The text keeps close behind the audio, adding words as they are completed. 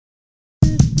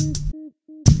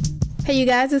Hey you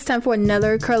guys, it's time for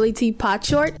another Curly T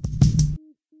Podshort.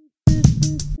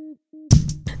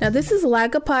 Now this is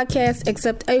like a podcast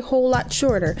except a whole lot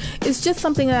shorter. It's just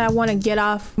something that I want to get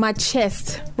off my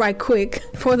chest right quick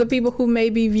for the people who may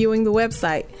be viewing the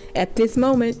website at this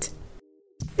moment.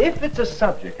 If it's a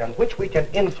subject on which we can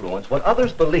influence what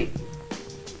others believe,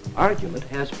 argument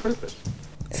has purpose.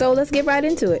 So let's get right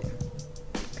into it.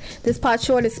 This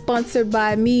Podshort is sponsored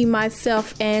by me,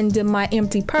 myself, and my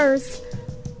empty purse.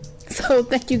 So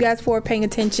thank you guys for paying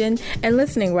attention and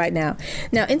listening right now.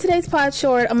 Now, in today's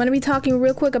Podshort, I'm going to be talking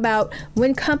real quick about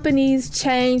when companies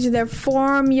change their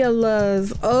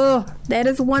formulas. Oh, that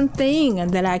is one thing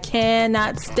that I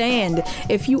cannot stand.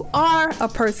 If you are a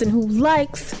person who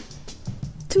likes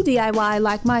to DIY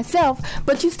like myself,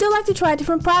 but you still like to try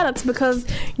different products because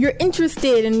you're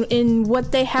interested in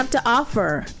what they have to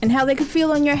offer and how they can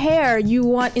feel on your hair, you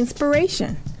want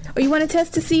inspiration. Or you want to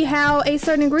test to see how a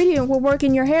certain ingredient will work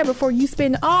in your hair before you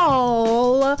spend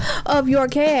all of your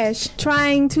cash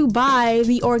trying to buy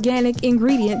the organic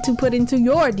ingredient to put into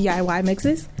your DIY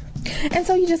mixes. And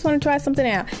so you just want to try something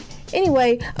out.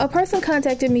 Anyway, a person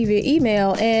contacted me via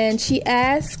email and she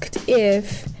asked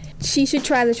if she should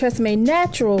try the Tresemme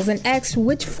Naturals and asked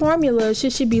which formula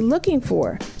should she be looking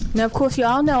for. Now, of course,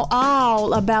 y'all know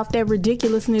all about that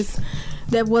ridiculousness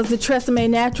that was the Tresemme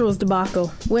Naturals debacle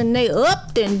when they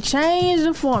upped and changed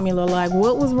the formula. Like,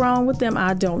 what was wrong with them?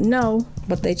 I don't know.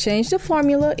 But they changed the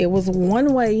formula. It was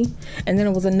one way, and then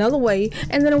it was another way,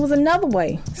 and then it was another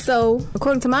way. So,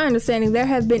 according to my understanding, there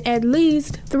have been at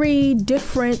least 3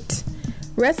 different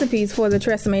recipes for the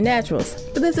Tresemme Naturals.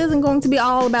 But this isn't going to be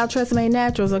all about Tresemme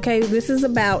Naturals, okay? This is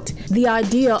about the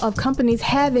idea of companies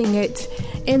having it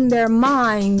in their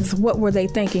minds. What were they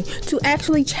thinking? To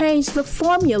actually change the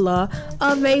formula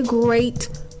of a great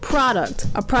product.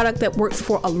 A product that works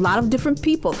for a lot of different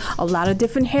people, a lot of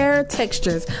different hair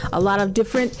textures, a lot of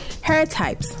different hair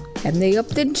types. And they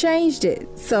upped and changed it.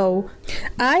 So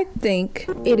I think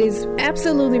it is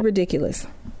absolutely ridiculous.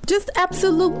 Just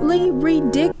absolutely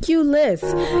ridiculous.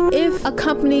 If a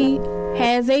company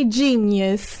has a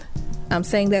genius, I'm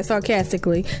saying that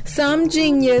sarcastically, some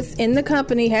genius in the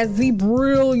company has the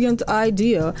brilliant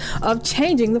idea of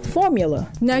changing the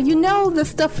formula. Now, you know the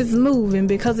stuff is moving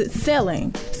because it's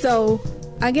selling. So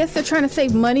I guess they're trying to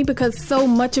save money because so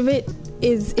much of it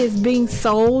is being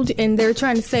sold, and they're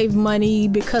trying to save money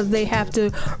because they have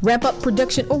to ramp up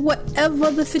production or whatever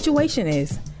the situation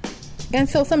is. And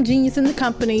so some genius in the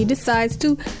company decides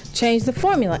to change the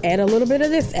formula, add a little bit of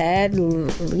this, add, a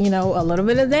little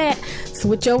bit of that,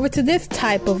 switch over to this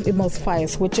type of emulsifier,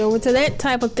 switch over to that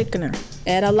type of thickener,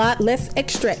 add a lot less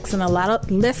extracts and a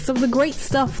lot less of the great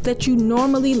stuff that you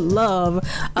normally love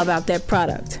about that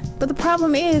product. But the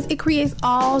problem is it creates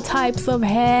all types of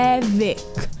havoc.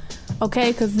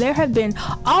 Okay, because there have been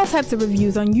all types of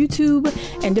reviews on YouTube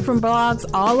and different blogs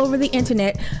all over the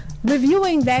internet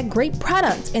reviewing that great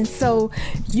product. And so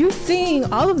you're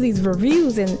seeing all of these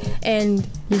reviews and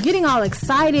you're getting all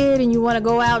excited and you want to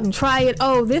go out and try it.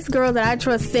 Oh, this girl that I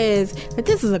trust says that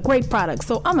this is a great product,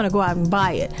 so I'm going to go out and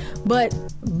buy it. But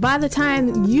by the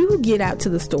time you get out to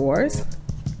the stores,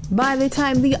 by the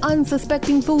time the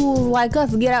unsuspecting fools like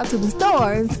us get out to the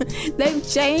stores, they've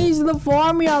changed the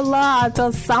formula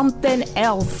to something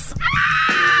else.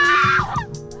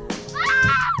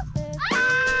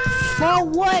 For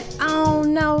what? I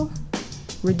don't know.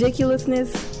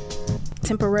 Ridiculousness,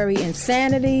 temporary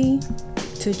insanity,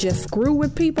 to just screw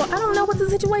with people. I don't know what the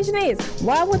situation is.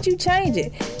 Why would you change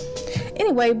it?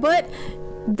 Anyway, but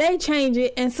they change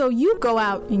it, and so you go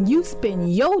out and you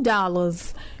spend your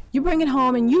dollars. You bring it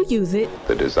home and you use it.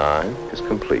 The design is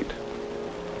complete.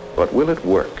 But will it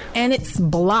work? And it's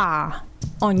blah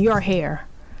on your hair.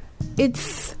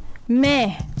 It's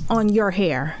meh on your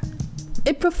hair.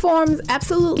 It performs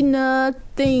absolutely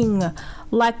nothing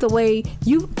like the way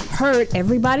you heard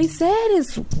everybody said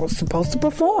it was supposed to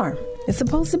perform. It's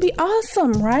supposed to be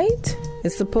awesome, right?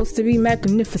 It's supposed to be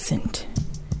magnificent.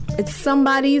 It's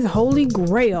somebody's holy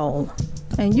grail.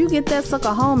 And you get that sucker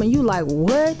home and you like,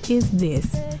 what is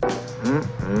this?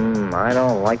 I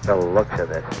don't like the looks of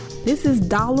this. This is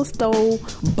dollar store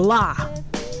blah.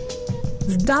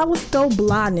 It's dollar store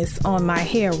blahness on my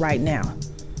hair right now.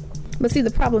 But see,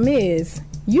 the problem is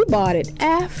you bought it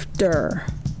after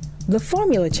the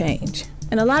formula change.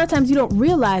 And a lot of times you don't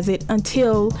realize it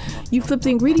until you flip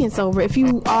the ingredients over. If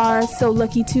you are so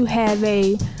lucky to have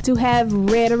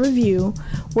read a review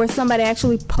where somebody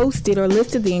actually posted or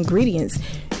listed the ingredients,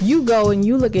 you go and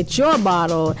you look at your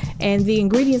bottle and the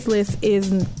ingredients list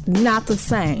is not the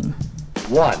same.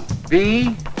 1.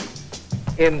 Be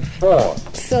informed.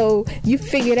 So you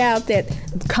figured out that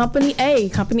company A,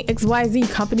 company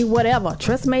XYZ, company whatever,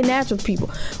 Tresemme Naturals people,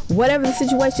 whatever the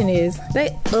situation is, they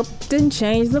upped and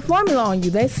changed the formula on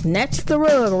you. They snatched the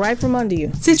rug right from under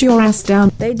you. Sit your ass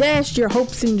down. They dashed your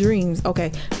hopes and dreams.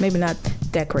 Okay, maybe not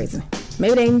that crazy.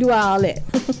 Maybe they didn't do all that.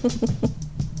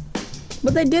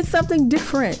 But they did something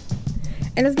different.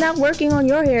 And it's not working on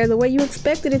your hair the way you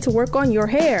expected it to work on your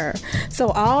hair. So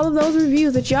all of those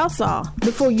reviews that y'all saw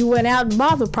before you went out and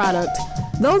bought the product,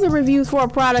 those are reviews for a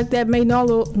product that may no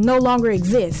longer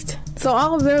exist. So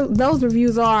all of those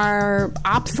reviews are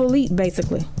obsolete,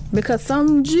 basically, because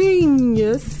some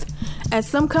genius at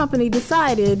some company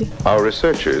decided Our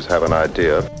researchers have an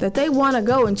idea. that they want to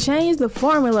go and change the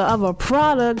formula of a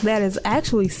product that is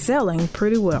actually selling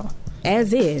pretty well.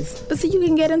 As is. But see, you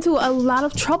can get into a lot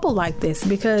of trouble like this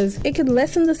because it can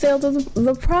lessen the sales of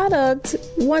the product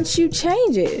once you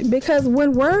change it. Because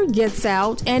when word gets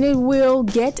out, and it will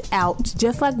get out,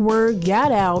 just like word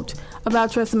got out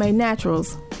about Tresemme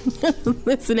Naturals.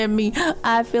 Listen at me.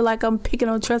 I feel like I'm picking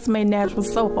on Tresemme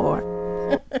Naturals so hard.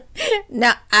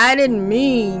 Now, I didn't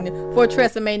mean for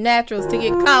Tresemme Naturals to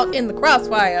get caught in the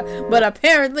crossfire, but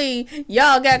apparently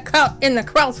y'all got caught in the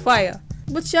crossfire.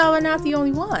 But y'all are not the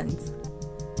only ones.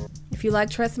 If you like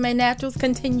Tresemme Naturals,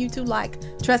 continue to like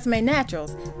Tresemme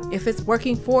Naturals. If it's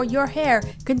working for your hair,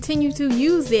 continue to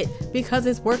use it because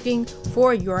it's working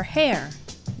for your hair.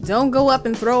 Don't go up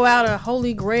and throw out a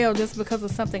holy grail just because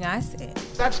of something I said.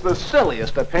 That's the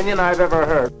silliest opinion I've ever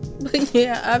heard. But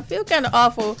yeah, I feel kind of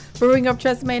awful for bringing up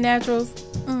Tresemme Naturals,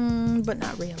 but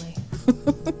not really.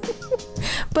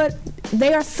 But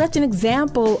they are such an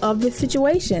example of this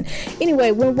situation.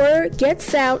 Anyway, when word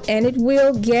gets out, and it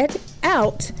will get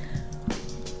out,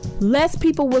 less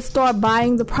people will start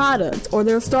buying the product, or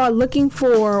they'll start looking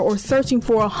for or searching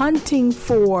for or hunting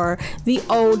for the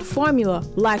old formula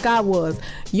like I was.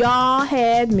 Y'all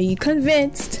had me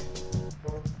convinced.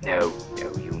 No,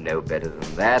 you know better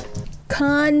than that.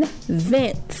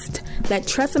 Convinced that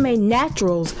Tresemme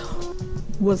Naturals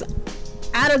was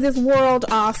out of this world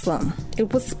awesome.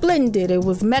 It was splendid. It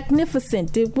was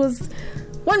magnificent. It was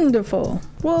wonderful.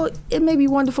 Well, it may be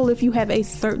wonderful if you have a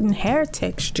certain hair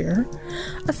texture,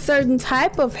 a certain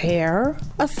type of hair,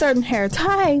 a certain hair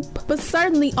type, but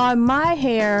certainly on my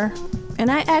hair,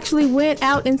 and I actually went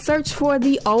out and searched for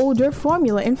the older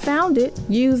formula and found it,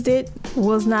 used it,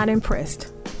 was not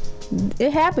impressed.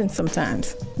 It happens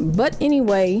sometimes. But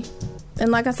anyway, and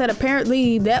like I said,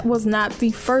 apparently that was not the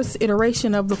first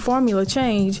iteration of the formula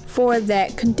change for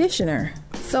that conditioner.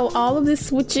 So all of this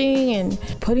switching and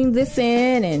putting this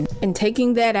in and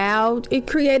taking that out, it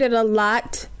created a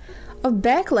lot of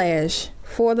backlash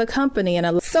for the company.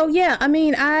 So yeah, I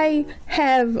mean, I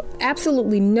have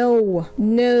absolutely no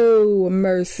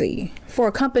mercy for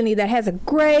a company that has a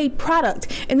great product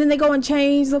and then they go and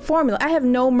change the formula. I have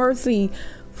no mercy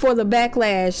for the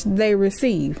backlash they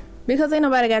receive. Because ain't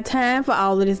nobody got time for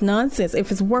all of this nonsense.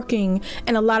 If it's working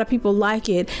and a lot of people like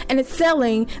it and it's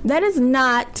selling, that is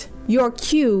not your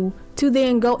cue to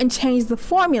then go and change the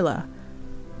formula.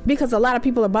 Because a lot of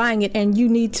people are buying it and you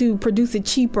need to produce it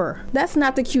cheaper. That's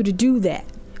not the cue to do that.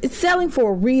 It's selling for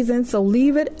a reason, so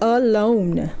leave it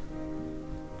alone.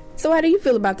 So how do you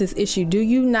feel about this issue? Do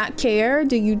you not care?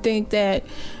 Do you think that,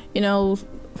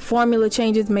 formula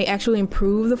changes may actually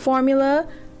improve the formula?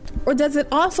 Or does it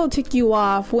also tick you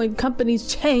off when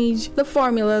companies change the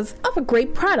formulas of a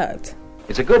great product?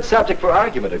 It's a good subject for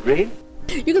argument, agreed?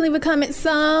 You can leave a comment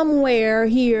somewhere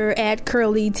here at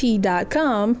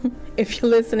curlyt.com if you're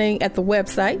listening at the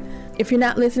website. If you're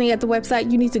not listening at the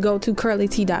website, you need to go to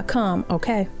curlyt.com,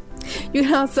 okay? You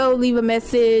can also leave a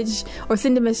message or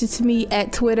send a message to me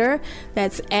at Twitter.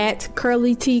 That's at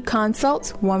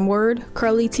curlytconsult, one word,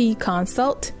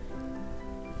 curlytconsult.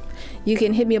 You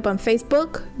can hit me up on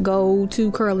Facebook. Go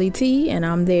to Curly T and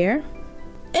I'm there.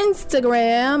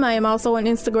 Instagram. I am also on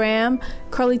Instagram.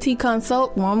 Curly T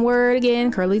Consult. One word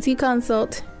again. Curly T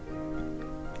Consult.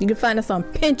 You can find us on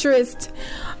Pinterest,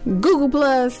 Google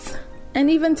Plus, and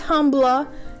even Tumblr.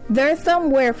 There's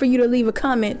somewhere for you to leave a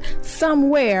comment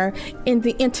somewhere in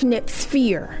the internet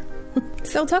sphere.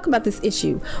 So talk about this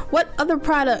issue. What other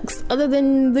products, other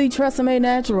than the Tresemme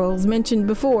Naturals mentioned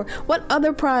before, what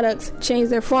other products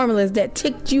changed their formulas that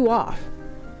ticked you off?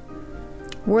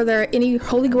 Were there any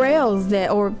holy grails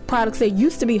or products that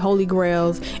used to be holy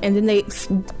grails and then they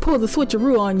pulled the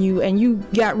switcheroo on you and you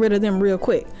got rid of them real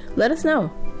quick? Let us know.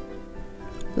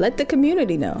 Let the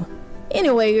community know.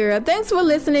 Anyway, girl, thanks for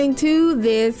listening to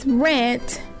this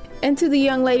rant. And to the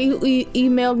young lady who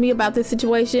emailed me about this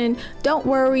situation, don't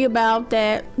worry about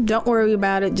that. Don't worry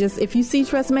about it. Just if you see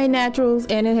Tresemme Naturals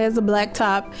and it has a black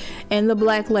top and the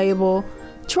black label,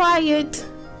 try it.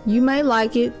 You may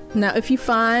like it. Now, if you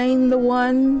find the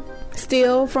one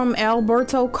still from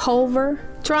Alberto Culver,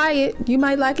 try it. You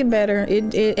might like it better.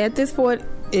 It at this point,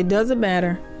 it doesn't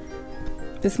matter.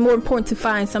 It's more important to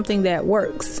find something that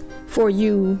works for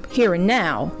you here and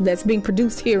now, that's being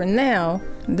produced here and now,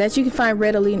 that you can find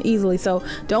readily and easily. So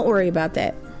don't worry about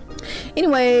that.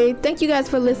 Anyway, thank you guys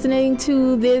for listening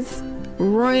to this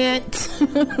rant.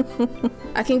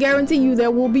 I can guarantee you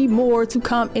there will be more to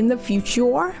come in the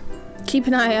future. Keep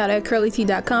an eye out at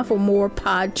curlyt.com for more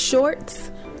pod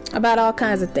shorts about all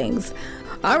kinds of things.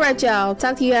 All right, y'all.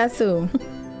 Talk to you guys soon.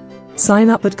 Sign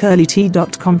up at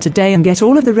curlyt.com today and get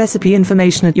all of the recipe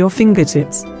information at your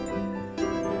fingertips.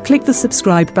 Click the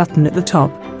subscribe button at the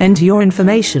top, enter your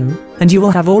information, and you will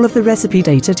have all of the recipe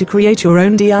data to create your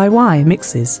own DIY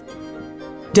mixes.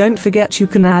 Don't forget you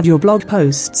can add your blog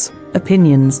posts,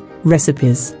 opinions,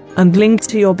 recipes, and links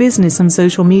to your business and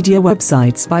social media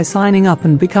websites by signing up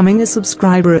and becoming a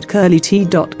subscriber at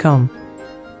curlyt.com.